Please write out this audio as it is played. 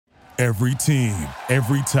Every team,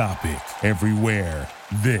 every topic, everywhere.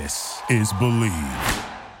 This is Believe.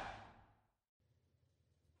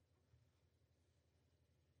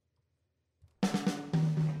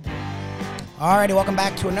 Alrighty, welcome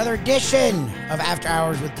back to another edition of After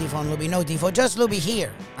Hours with Defo and Luby. No Defo, just Luby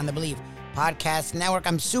here on the Believe Podcast Network.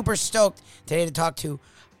 I'm super stoked today to talk to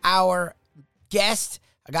our guest,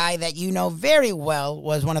 a guy that you know very well,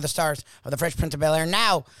 was one of the stars of The Fresh Prince of Bel-Air.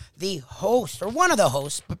 Now, the host, or one of the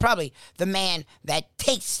hosts, but probably the man that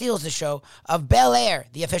steals the show of Bel-Air,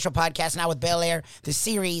 the official podcast now with Bel-Air, the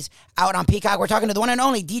series out on Peacock. We're talking to the one and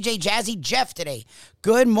only DJ Jazzy Jeff today.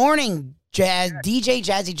 Good morning, DJ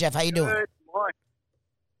Jazzy Jeff. How you doing? Good morning.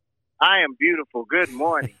 I am beautiful. Good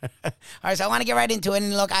morning. All right, so I want to get right into it.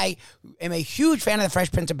 And look, I am a huge fan of The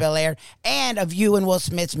Fresh Prince of Bel-Air and of you and Will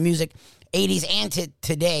Smith's music, 80s and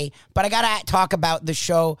today. But I got to talk about the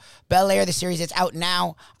show, Bel-Air, the series. It's out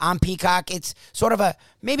now on Peacock. It's sort of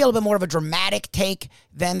maybe a little bit more of a dramatic take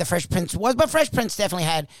than The Fresh Prince was. But Fresh Prince definitely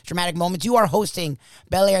had dramatic moments. You are hosting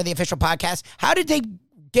Bel-Air, the official podcast. How did they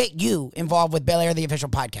get you involved with Bel-Air, the official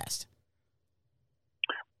podcast?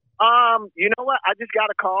 You know what? I just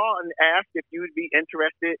got a call and asked if you would be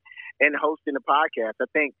interested in hosting a podcast. I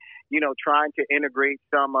think, trying to integrate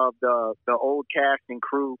some of the old cast and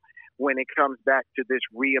crew when it comes back to this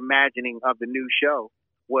reimagining of the new show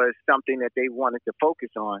was something that they wanted to focus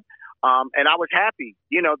on. And I was happy.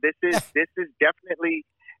 This is definitely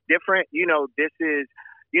different. This is,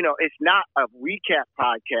 it's not a recap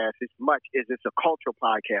podcast as much as it's a cultural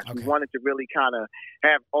podcast. Okay. We wanted to really kind of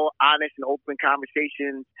have all honest and open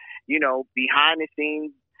conversations, behind the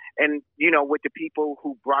scenes and, with the people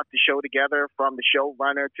who brought the show together, from the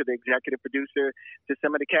showrunner to the executive producer to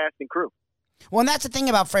some of the cast and crew. Well, and that's the thing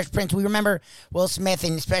about Fresh Prince. We remember Will Smith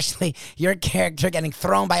and especially your character getting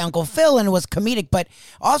thrown by Uncle Phil, and it was comedic. But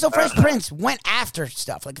also Fresh Prince went after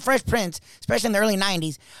stuff. Like Fresh Prince, especially in the early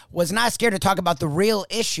 90s, was not scared to talk about the real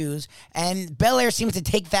issues. And Bel-Air seems to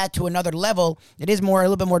take that to another level. It is a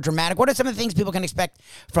little bit more dramatic. What are some of the things people can expect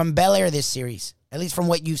from Bel-Air this series, at least from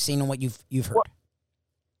what you've seen and what you've heard?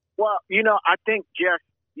 Well, I think just,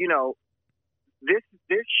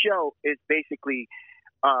 this show is basically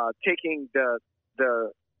taking the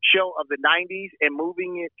show of the 90s and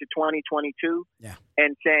moving it to 2022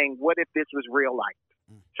 and saying, what if this was real life?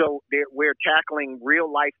 So we're tackling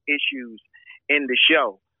real life issues in the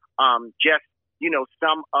show.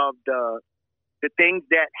 Some of the things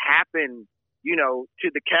that happen, to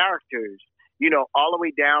the characters, all the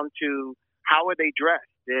way down to how are they dressed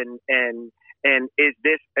and is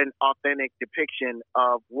this an authentic depiction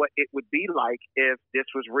of what it would be like if this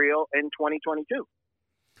was real in 2022?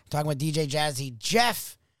 Talking with DJ Jazzy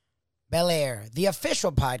Jeff, Bel-Air, the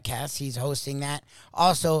official podcast. He's hosting that.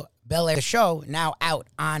 Also, Bel-Air, the show, now out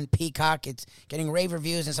on Peacock. It's getting rave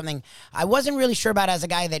reviews and something I wasn't really sure about as a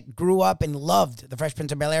guy that grew up and loved The Fresh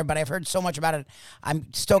Prince of Bel-Air, but I've heard so much about it.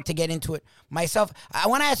 I'm stoked to get into it myself. I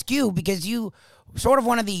want to ask you, because you sort of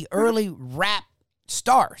one of the early rap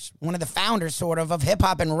stars, one of the founders sort of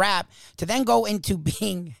hip-hop and rap, to then go into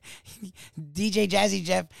being DJ Jazzy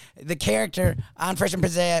Jeff, the character on Fresh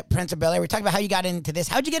Prince of Bel-Air. We talked about how you got into this.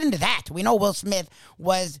 How'd you get into that? We know Will Smith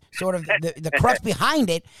was sort of the crux behind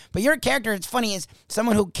it, but your character, it's funny, is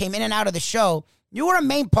someone who came in and out of the show. You were a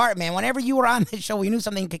main part, man. Whenever you were on the show, we knew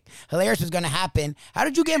something hilarious was going to happen. How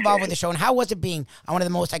did you get involved with the show, and how was it being on one of the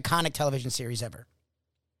most iconic television series ever?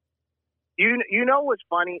 You know what's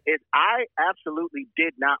funny is I absolutely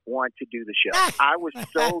did not want to do the show. I was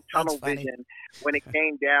so tunnel vision when it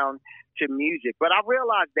came down to music. But I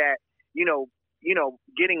realized that,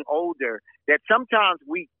 getting older, that sometimes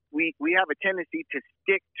we have a tendency to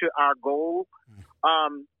stick to our goal.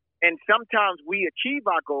 And sometimes we achieve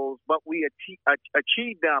our goals, but we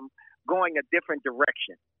achieve them going a different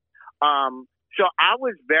direction. So I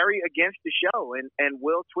was very against the show, and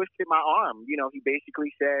Will twisted my arm. He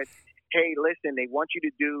basically said, hey, listen, they want you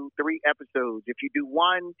to do 3 episodes. If you do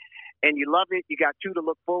 1 and you love it, you got 2 to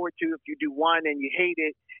look forward to. If you do 1 and you hate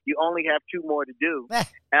it, you only have 2 more to do.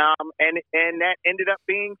 And that ended up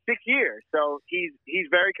being 6 years. So he's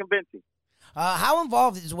very convincing. How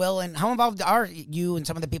involved is Will, and how involved are you and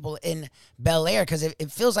some of the people in Bel-Air? Because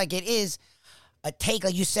it feels like it is a take,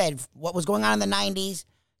 like you said, what was going on in the 90s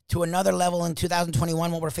to another level in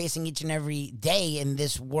 2021, what we're facing each and every day in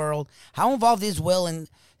this world. How involved is Will and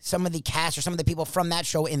some of the cast or some of the people from that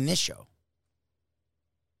show in this show?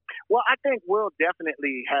 Well, I think Will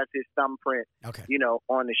definitely has his thumbprint,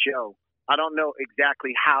 on the show. I don't know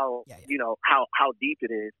exactly how, how deep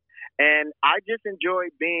it is. And I just enjoy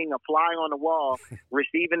being a fly on the wall,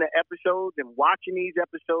 receiving the episodes and watching these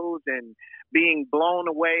episodes and being blown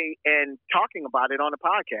away and talking about it on the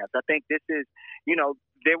podcast. I think this is,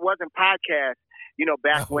 there wasn't podcasts,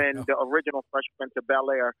 back when the original Fresh Prince of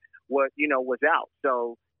Bel-Air was out.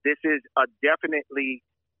 So this is definitely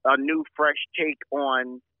a new, fresh take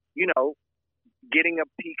on, getting a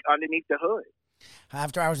peek underneath the hood.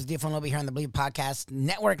 After Hours with D-Flo and Luby here on the Believe Podcast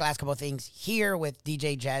Network. Last couple of things here with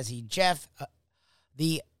DJ Jazzy Jeff,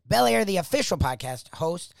 the Bel-Air, the official podcast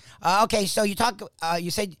host. Okay, so you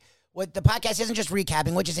said what the podcast isn't just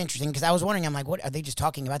recapping, which is interesting because I was wondering, I'm like, what are they just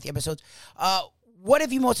talking about the episodes? What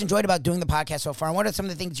have you most enjoyed about doing the podcast so far? And what are some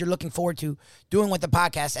of the things you're looking forward to doing with the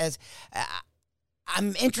podcast? As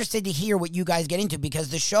I'm interested to hear what you guys get into because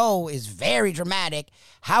the show is very dramatic.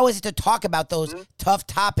 How is it to talk about those tough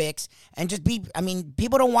topics and just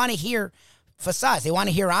people don't want to hear facades. They want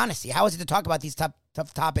to hear honesty. How is it to talk about these tough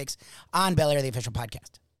topics on Bel-Air, the official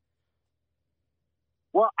podcast?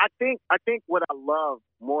 Well, I think what I love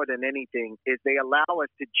more than anything is they allow us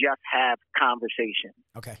to just have conversation.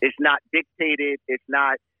 Okay. It's not dictated. It's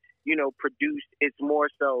not, produced. It's more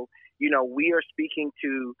so, we are speaking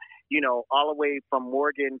to, all the way from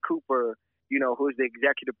Morgan Cooper, who's the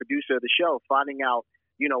executive producer of the show, finding out,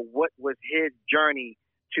 what was his journey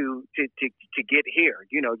to get here.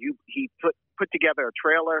 He put together a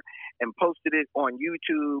trailer and posted it on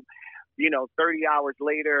YouTube. 30 hours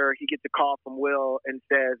later, he gets a call from Will and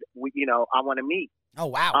says, I want to meet. Oh,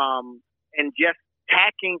 wow. And just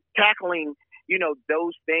tackling,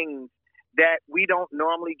 those things that we don't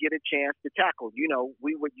normally get a chance to tackle.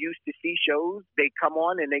 We were used to see shows, they come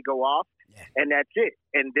on and they go off, and that's it.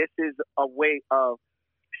 And this is a way of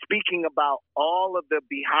speaking about all of the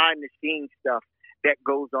behind-the-scenes stuff that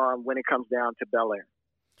goes on when it comes down to Bel-Air.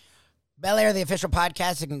 Bel-Air, the official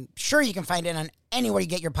podcast. You can find it on anywhere you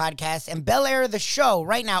get your podcasts. And Bel-Air, the show,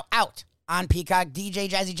 right now out on Peacock. DJ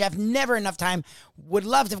Jazzy Jeff, never enough time. Would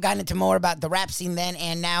love to have gotten into more about the rap scene then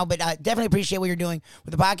and now, but definitely appreciate what you're doing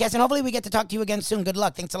with the podcast. And hopefully we get to talk to you again soon. Good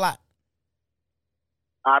luck. Thanks a lot.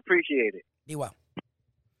 I appreciate it. Be well.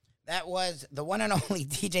 That was the one and only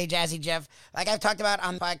DJ Jazzy Jeff. Like I've talked about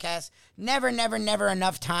on the podcast, never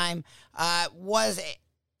enough time.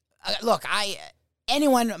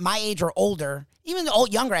 Anyone my age or older, even the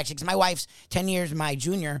younger actually, because my wife's 10 years my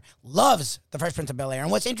junior, loves The Fresh Prince of Bel-Air.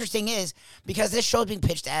 And what's interesting is because this show's being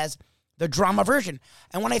pitched as the drama version.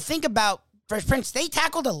 And when I think about Fresh Prince, they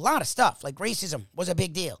tackled a lot of stuff. Like racism was a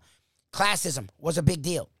big deal. Classism was a big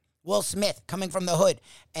deal. Will Smith coming from the hood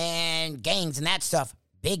and gangs and that stuff,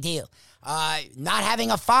 big deal. Not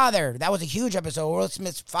having a father, that was a huge episode. Will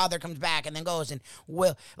Smith's father comes back and then goes and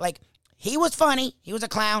he was funny. He was a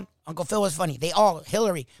clown. Uncle Phil was funny.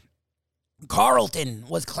 Hillary. Carlton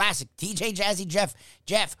was classic. DJ Jazzy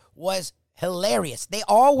Jeff was hilarious. They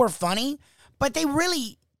all were funny, but they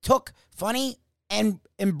really took funny and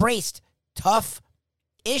embraced tough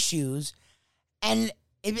issues. And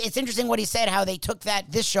it's interesting what he said, how they took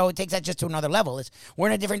this show takes that just to another level. We're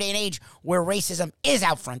in a different day and age where racism is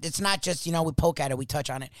out front. It's not just, we poke at it, we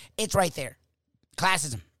touch on it. It's right there.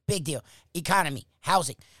 Classism, big deal. Economy,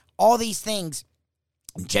 housing. All these things,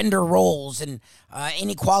 gender roles and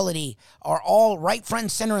inequality are all right front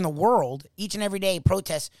and center in the world. Each and every day,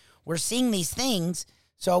 protests. We're seeing these things.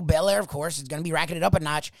 So Bel-Air, of course, is going to be racking it up a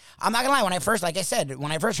notch. I'm not going to lie. When I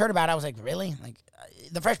first heard about it, I was like, really?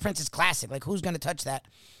 The Fresh Prince is classic. Who's going to touch that?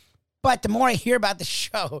 But the more I hear about the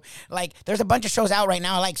show, there's a bunch of shows out right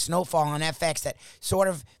now, like Snowfall on FX, that sort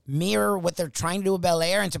of mirror what they're trying to do with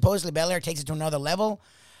Bel-Air, and supposedly Bel-Air takes it to another level.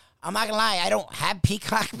 I'm not going to lie, I don't have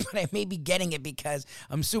Peacock, but I may be getting it because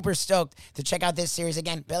I'm super stoked to check out this series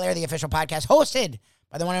again. Bel-Air, the official podcast, hosted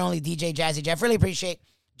by the one and only DJ Jazzy Jeff. Really appreciate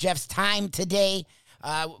Jeff's time today.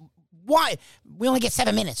 Why? We only get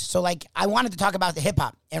 7 minutes, so I wanted to talk about the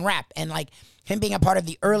hip-hop and rap and him being a part of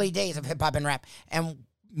the early days of hip-hop and rap and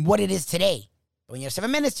what it is today. But when you have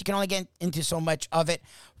 7 minutes, you can only get into so much of it.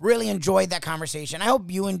 Really enjoyed that conversation. I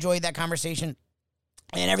hope you enjoyed that conversation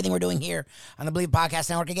and everything we're doing here on the Believe Podcast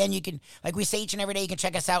Network. Again, you can, like we say each and every day, you can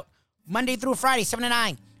check us out Monday through Friday, 7 to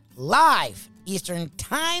 9, live Eastern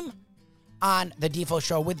Time on The D-Flo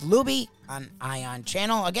Show with Luby on Ion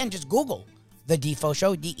Channel. Again, just Google The D-Flo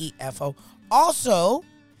Show, D-E-F-O. Also,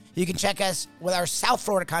 you can check us with our South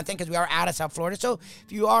Florida content because we are out of South Florida. So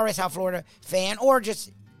if you are a South Florida fan or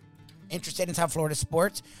just interested in South Florida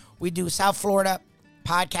sports, we do South Florida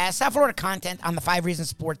podcast, South Florida content on the 5 Reasons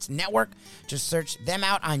Sports Network. Just search them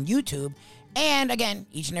out on YouTube. And again,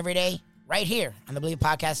 each and every day, right here on the Believe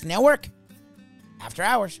Podcast Network. After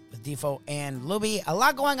Hours with Defo and Luby. A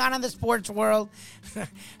lot going on in the sports world.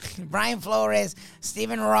 Brian Flores,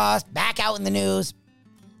 Stephen Ross, back out in the news.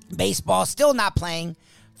 Baseball still not playing.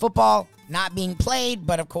 Football not being played,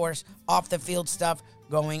 but of course, off the field stuff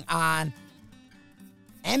going on.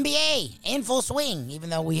 NBA in full swing,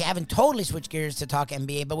 even though we haven't totally switched gears to talk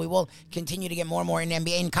NBA, but we will continue to get more and more in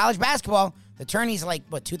NBA. And college basketball, the tourney's like,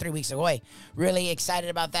 2-3 weeks away. Really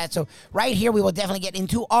excited about that. So right here, we will definitely get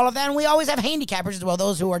into all of that. And we always have handicappers as well,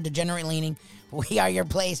 those who are degenerate leaning. We are your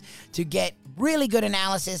place to get really good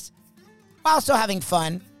analysis while still having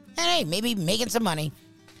fun. And hey, maybe making some money.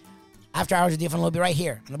 After Hours with Defo will be right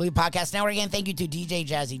here on the Believe Podcast Network. Again, thank you to DJ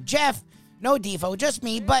Jazzy Jeff. No Defo, just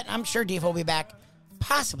me, but I'm sure Defo will be back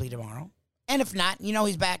possibly tomorrow. And if not,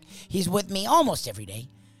 he's back. He's with me almost every day.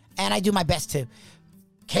 And I do my best to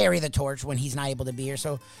carry the torch when he's not able to be here.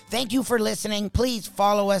 So thank you for listening. Please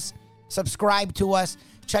follow us, subscribe to us,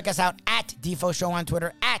 check us out at Defo Show on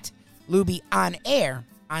Twitter, at Luby on Air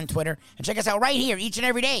on Twitter, and check us out right here each and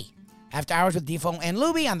every day. After Hours with Defo and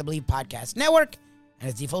Luby on the Believe Podcast Network. And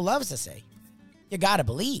as Defo loves to say, you gotta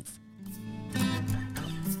believe.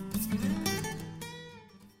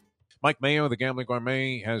 Mike Mayo, the Gambling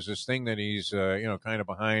Gourmet, has this thing that he's, kind of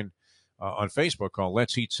behind on Facebook called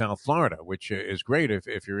Let's Eat South Florida, which is great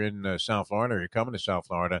if you're in South Florida or you're coming to South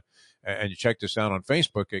Florida and you check this out on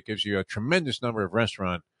Facebook. It gives you a tremendous number of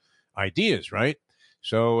restaurant ideas, right?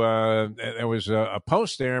 So there was a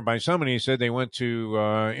post there by somebody who said they went to,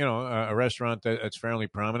 a restaurant that's fairly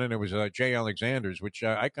prominent. It was J. Alexander's, which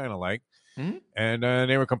I kind of like. Mm-hmm. And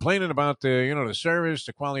they were complaining about the service,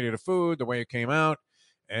 the quality of the food, the way it came out.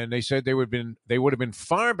 And they said they would have been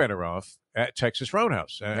far better off at Texas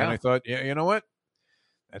Roadhouse. And I thought, you know what?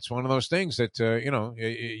 That's one of those things that,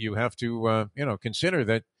 you have to, consider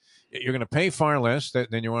that you're going to pay far less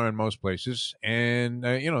than you are in most places. And,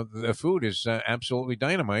 the food is absolutely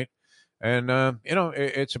dynamite. And,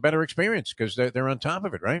 it's a better experience because they're on top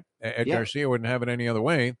of it, right? Ed Garcia wouldn't have it any other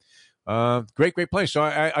way. Great place. So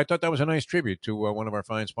I thought that was a nice tribute to one of our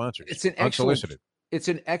fine sponsors. It's an unsolicited. It's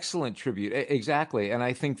an excellent tribute. Exactly. And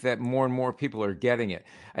I think that more and more people are getting it.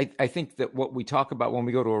 I think that what we talk about when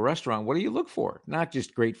we go to a restaurant, what do you look for? Not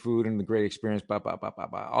just great food and the great experience,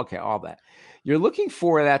 okay, all that. You're looking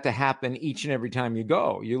for that to happen each and every time you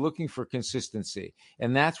go. You're looking for consistency.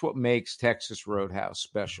 And that's what makes Texas Roadhouse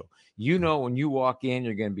special. When you walk in,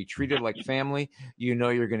 you're going to be treated like family.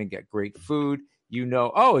 You're going to get great food.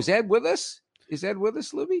 Is Ed with us? Is Ed with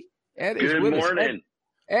us, Luby? Ed is with us. Good morning.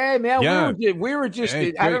 Hey, man, we were just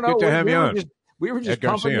hey, I don't know. Good to have you on. We were just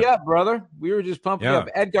pumping you up, brother. We were just pumping you up.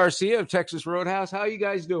 Ed Garcia of Texas Roadhouse. How are you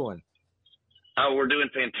guys doing? Oh, we're doing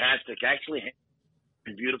fantastic. Actually,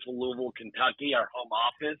 in beautiful Louisville, Kentucky, our home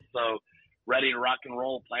office. So ready to rock and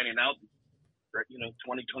roll, planning out,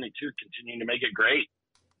 2022, continuing to make it great.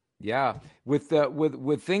 Yeah, with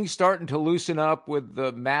things starting to loosen up, with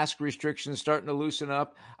the mask restrictions starting to loosen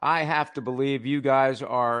up, I have to believe you guys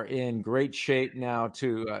are in great shape now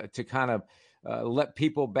to kind of let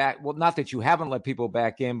people back. Well, not that you haven't let people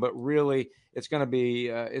back in, but really it's going to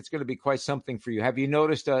be quite something for you. Have you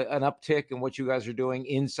noticed an uptick in what you guys are doing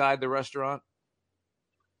inside the restaurant?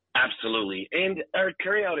 Absolutely. And our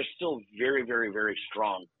carryout is still very, very, very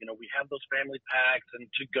strong. We have those family packs and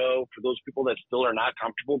to go for those people that still are not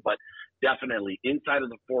comfortable, but definitely inside of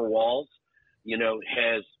the four walls,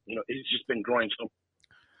 it's just been growing so.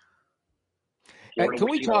 Ed, can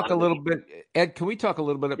we talk a little bit? Ed, can we talk a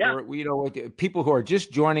little bit about people who are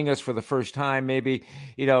just joining us for the first time? Maybe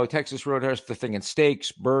Texas Roadhouse, they're thinking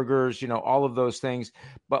steaks, burgers, all of those things.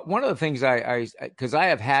 But one of the things because I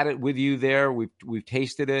have had it with you there, we've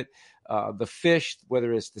tasted it. The fish,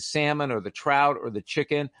 whether it's the salmon or the trout or the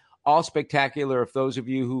chicken, all spectacular. If those of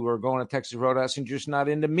you who are going to Texas Roadhouse and just not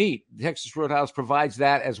into meat, Texas Roadhouse provides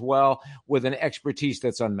that as well with an expertise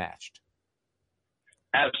that's unmatched.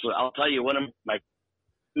 Absolutely. I'll tell you, one of my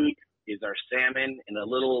food is our salmon and a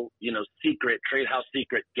little, secret, trade house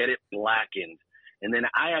secret, get it blackened. And then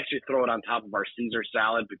I actually throw it on top of our Caesar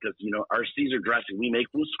salad because, our Caesar dressing, we make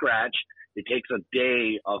from scratch. It takes a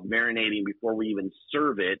day of marinating before we even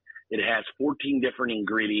serve it. It has 14 different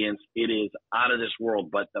ingredients. It is out of this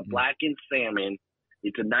world. But the blackened salmon,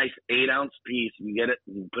 it's a nice 8-ounce piece. You get it,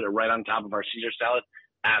 you put it right on top of our Caesar salad.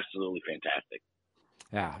 Absolutely fantastic.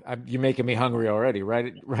 Yeah, you're making me hungry already,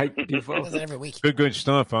 right? Right, Defo? Does it every week. Good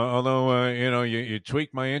stuff. Although, you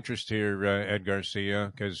tweaked my interest here, Ed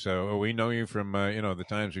Garcia, because we know you from, the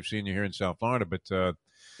times we've seen you here in South Florida. But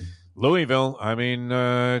Louisville,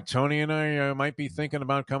 Tony and I might be thinking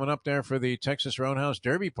about coming up there for the Texas Roadhouse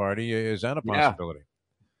Derby party. Is that a possibility?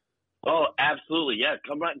 Oh, absolutely. Yeah,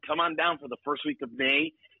 come on down for the first week of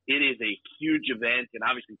May. it is a huge event, and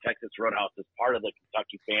obviously Texas Roadhouse is part of the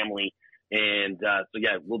Kentucky family. And so,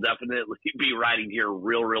 yeah, we'll definitely be riding here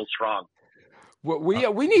real strong. Well,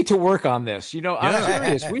 we need to work on this. I'm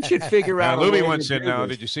serious. We should figure out. Luby wants in now.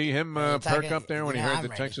 Did you see him perk up there when he heard the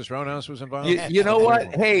Texas Roadhouse was involved? You know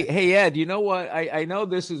what? Hey, Ed. You know what? I know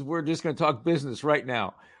we're just going to talk business right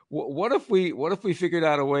now. What if we figured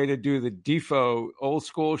out a way to do the Defo old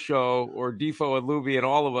school show, or Defo and Luby and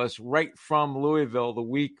all of us right from Louisville the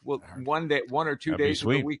week, 1 or 2 days of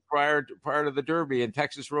the week prior to the Derby in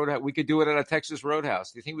Texas Roadhouse? We could do it at a Texas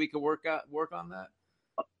Roadhouse. Do you think we could work on that?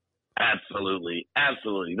 Absolutely.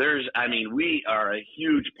 We are a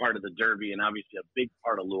huge part of the Derby and obviously a big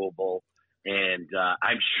part of Louisville. And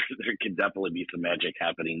I'm sure there can definitely be some magic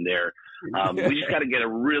happening there. We just got to get a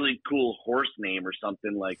really cool horse name or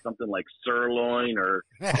something like Sirloin or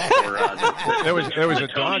there was a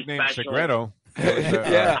dog named Segredo. There was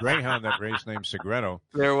a greyhound that raced named Segredo.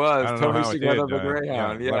 There was. I don't know how it Segredo did. the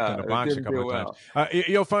greyhound. Left in the box a couple of times.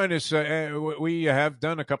 You'll find us. We have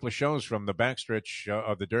done a couple of shows from the backstretch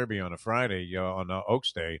of the Derby on a Friday on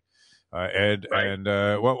Oaks Day. Ed, right.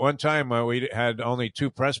 And one time we had only 2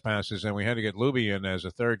 press passes, and we had to get Luby in as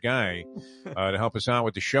a third guy to help us out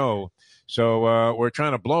with the show. So we're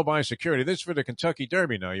trying to blow by security. This is for the Kentucky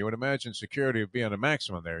Derby now. You would imagine security would be on a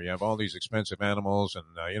maximum there. You have all these expensive animals and,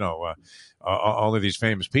 all of these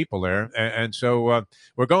famous people there. And so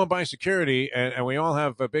we're going by security, and we all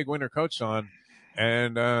have big winter coats on.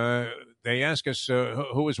 And they asked us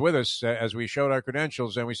who was with us as we showed our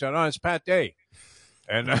credentials, and we said, it's Pat Day.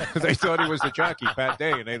 And they thought he was the jockey, Pat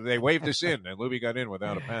Day, and they waved us in, and Luby got in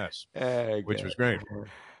without a pass, which was great.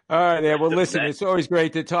 All right, yeah. Well, listen, it's always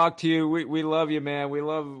great to talk to you. We love you, man. We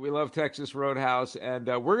love Texas Roadhouse, and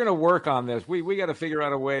we're going to work on this. We got to figure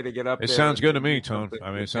out a way to get up there. It sounds good to me, Tone.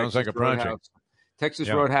 I mean, it sounds like a project. Texas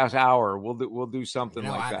Roadhouse Hour. We'll do something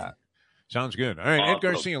like that. Sounds good. All right, Ed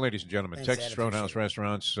Garcia, ladies and gentlemen. Thanks, Texas Roadhouse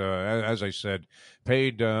Restaurants, as I said,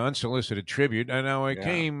 paid unsolicited tribute. And now I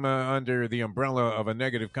came under the umbrella of a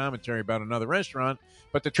negative commentary about another restaurant.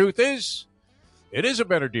 But the truth is, it is a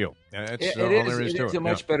better deal. It is a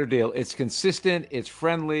much better deal. It's consistent. It's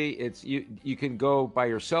friendly. It's you can go by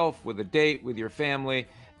yourself, with a date, with your family,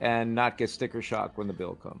 and not get sticker shock when the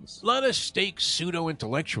bill comes. A lot of steak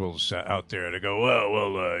pseudo-intellectuals out there to go,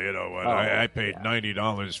 I paid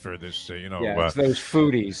 $90 for this, it's those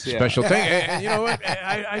foodies. Special thing. And you know what?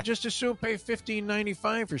 I just assume pay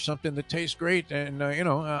 $15.95 for something that tastes great and,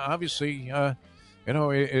 obviously,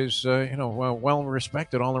 is well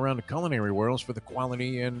respected all around the culinary worlds for the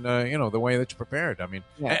quality and, the way that's prepared. I mean,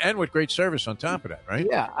 and with great service on top of that, right?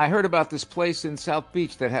 Yeah. I heard about this place in South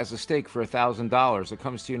Beach that has a steak for $1,000. It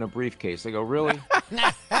comes to you in a briefcase. I go, really?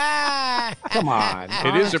 Come on.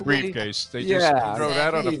 It is a briefcase. They just throw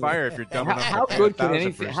that on the fire if you're dumb enough to pay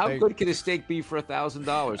 $1,000 How good can a steak be for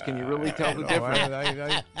 $1,000? Can you really tell the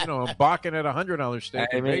difference? I'm balking at $100 steak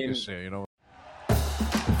in Vegas,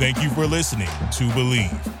 Thank you for listening to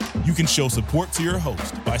Believe. You can show support to your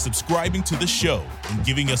host by subscribing to the show and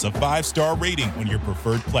giving us a 5-star rating on your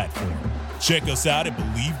preferred platform. Check us out at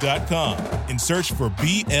Believe.com and search for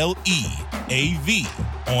BLEAV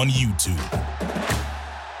on YouTube.